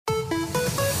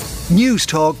News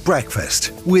Talk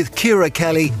Breakfast with Ciara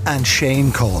Kelly and Shane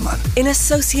Coleman. In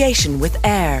association with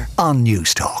AIR On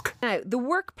News Talk. Now, the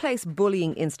Workplace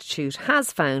Bullying Institute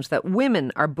has found that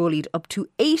women are bullied up to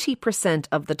 80%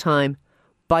 of the time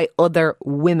by other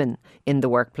women in the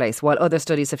workplace, while other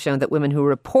studies have shown that women who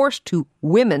report to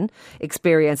women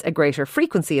experience a greater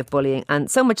frequency of bullying, and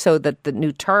so much so that the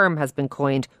new term has been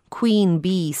coined Queen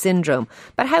Bee Syndrome.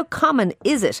 But how common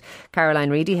is it? Caroline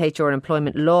Reedy, HR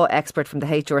employment law expert from the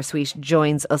HR Suite,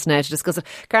 joins us now to discuss it.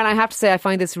 Caroline, I have to say I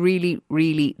find this really,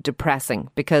 really depressing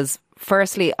because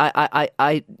firstly,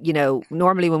 I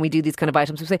normally when we do these kind of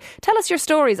items, we say, tell us your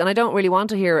stories. And I don't really want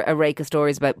to hear a rake of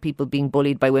stories about people being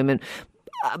bullied by women.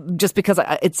 Just because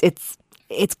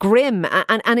it's grim.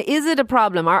 And is it a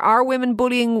problem? Are women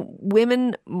bullying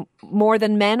women more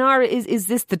than men are? Is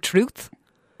this the truth?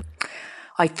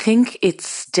 I think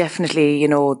it's definitely,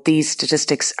 these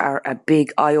statistics are a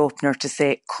big eye-opener to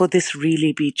say, could this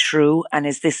really be true? And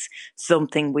is this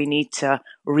something we need to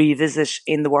revisit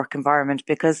in the work environment?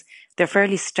 Because they're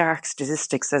fairly stark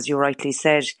statistics, as you rightly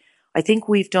said. I think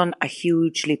we've done a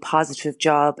hugely positive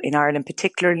job in Ireland,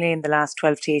 particularly in the last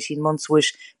 12 to 18 months with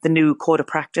the new code of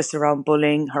practice around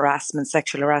bullying, harassment,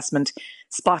 sexual harassment,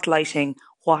 spotlighting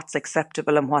what's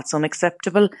acceptable and what's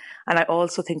unacceptable. And I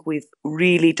also think we've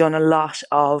really done a lot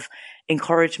of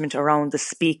encouragement around the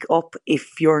speak up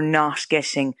if you're not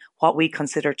getting what we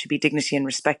consider to be dignity and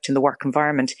respect in the work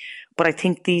environment. But I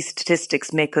think these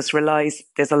statistics make us realise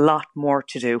there's a lot more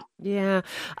to do. Yeah.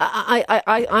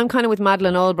 I'm kind of with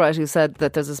Madeleine Albright, who said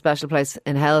that there's a special place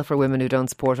in hell for women who don't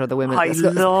support other women. I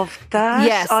love that.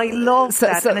 Yes. I love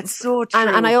that. And it's so true.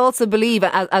 And I also believe,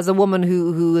 as a woman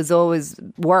who has always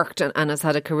worked and has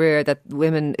had a career, that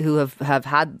women who have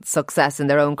had success in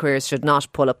their own careers should not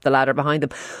pull up the ladder behind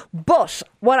them. But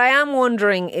what I am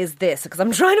wondering is this, because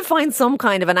I'm trying to find some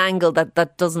kind of an angle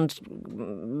that doesn't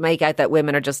make out that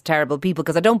women are just terrible people,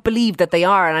 because I don't believe that they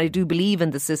are, and I do believe in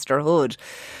the sisterhood.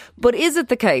 But is it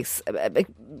the case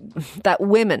that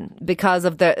women, because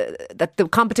of that the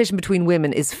competition between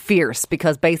women is fierce,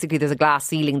 because basically there's a glass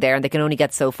ceiling there and they can only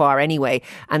get so far anyway,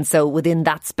 and so within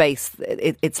that space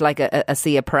it's like a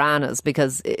sea of piranhas,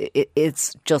 because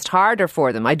it's just harder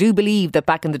for them. I do believe that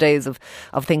back in the days of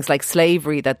things like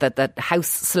slavery, that house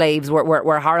slaves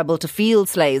were horrible to field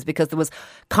slaves because there was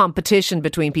competition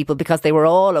between people because they were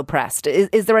all oppressed.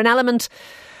 Is there an element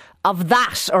of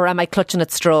that, or am I clutching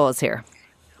at straws here?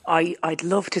 I'd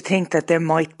love to think that there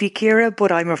might be, Ciara, but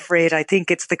I'm afraid I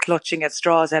think it's the clutching at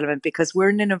straws element, because we're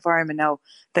in an environment now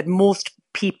that most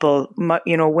people,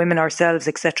 women ourselves,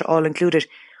 etc., all included,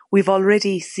 we've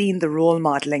already seen the role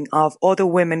modelling of other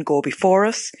women go before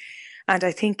us. And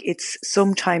I think it's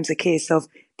sometimes a case of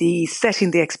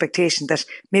setting the expectation that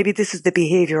maybe this is the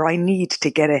behaviour I need to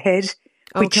get ahead.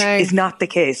 Which is not the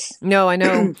case. No, I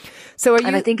know.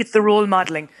 And I think it's the role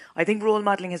modelling. I think role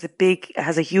modelling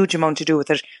has a huge amount to do with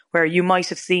it, where you might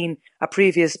have seen a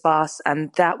previous boss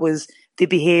and that was the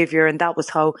behaviour and that was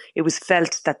how it was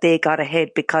felt that they got ahead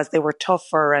because they were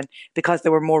tougher and because they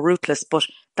were more ruthless. But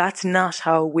that's not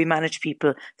how we manage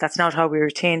people. That's not how we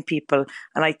retain people.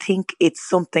 And I think it's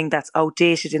something that's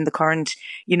outdated in the current,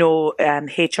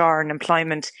 HR and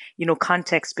employment,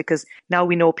 context, because now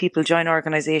we know people join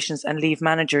organisations and leave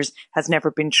managers has never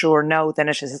been truer now than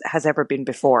it has ever been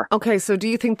before. Okay, so do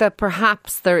you think that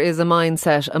perhaps there is a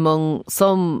mindset among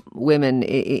some women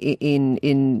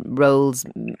in roles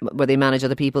where they manage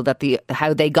other people that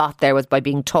how they got there was by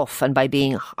being tough and by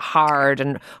being hard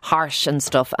and harsh and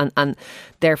stuff, and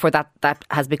therefore that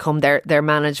has become their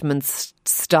management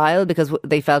style, because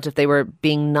they felt if they were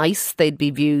being nice they'd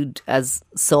be viewed as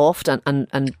soft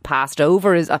and passed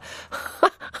over.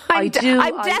 I'm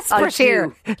desperate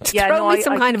here. Throw me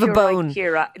some kind of a bone. Right,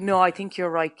 Ciara. No, I think you're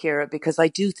right, Ciara, because I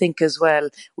do think as well,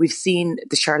 we've seen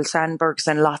the Sheryl Sandbergs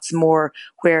and lots more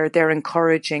where they're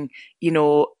encouraging,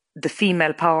 the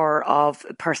female power of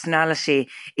personality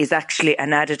is actually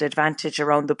an added advantage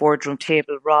around the boardroom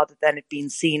table, rather than it being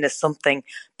seen as something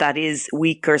that is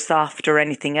weak or soft or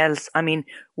anything else. I mean,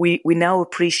 we now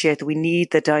appreciate that we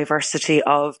need the diversity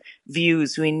of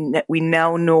views. We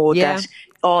now know that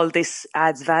all this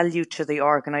adds value to the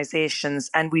organisations,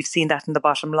 and we've seen that in the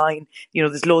bottom line.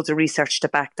 There's loads of research to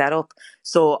back that up.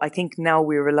 So I think now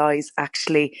we realise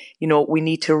actually, we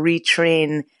need to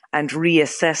retrain and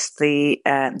reassess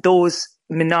those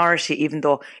minority, even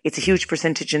though it's a huge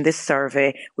percentage in this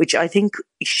survey, which I think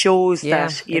shows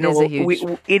that, you know,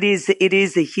 it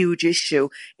is a huge issue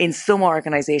in some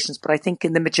organisations, but I think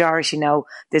in the majority now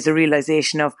there's a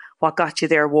realisation of what got you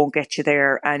there won't get you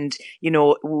there, and you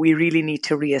know, we really need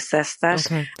to reassess that.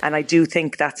 And I do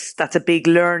think that's a big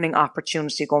learning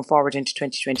opportunity going forward into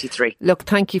 2023. Look,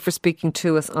 thank you for speaking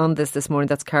to us on this morning.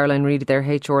 That's Caroline Reedy, their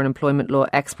HR and employment law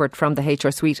expert from the HR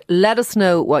Suite. Let us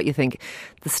know what you think.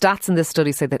 The stats in this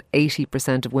study say that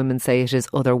 80% of women say it is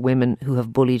other women who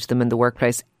have bullied them in the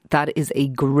workplace. That is a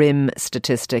grim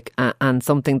statistic, and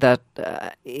something that,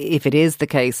 if it is the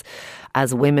case,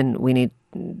 as women, we need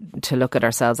to look at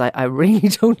ourselves. I really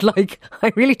don't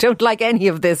like any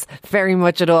of this very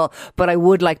much at all, but I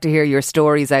would like to hear your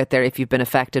stories out there if you've been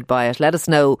affected by it. Let us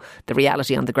know the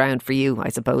reality on the ground for you, I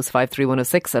suppose.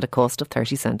 53106 at a cost of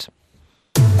 30 cents.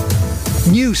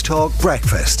 News Talk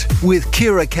Breakfast with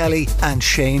Ciara Kelly and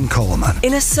Shane Coleman.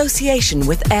 In association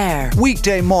with AIR.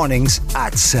 Weekday mornings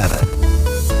at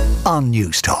 7 on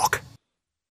News Talk.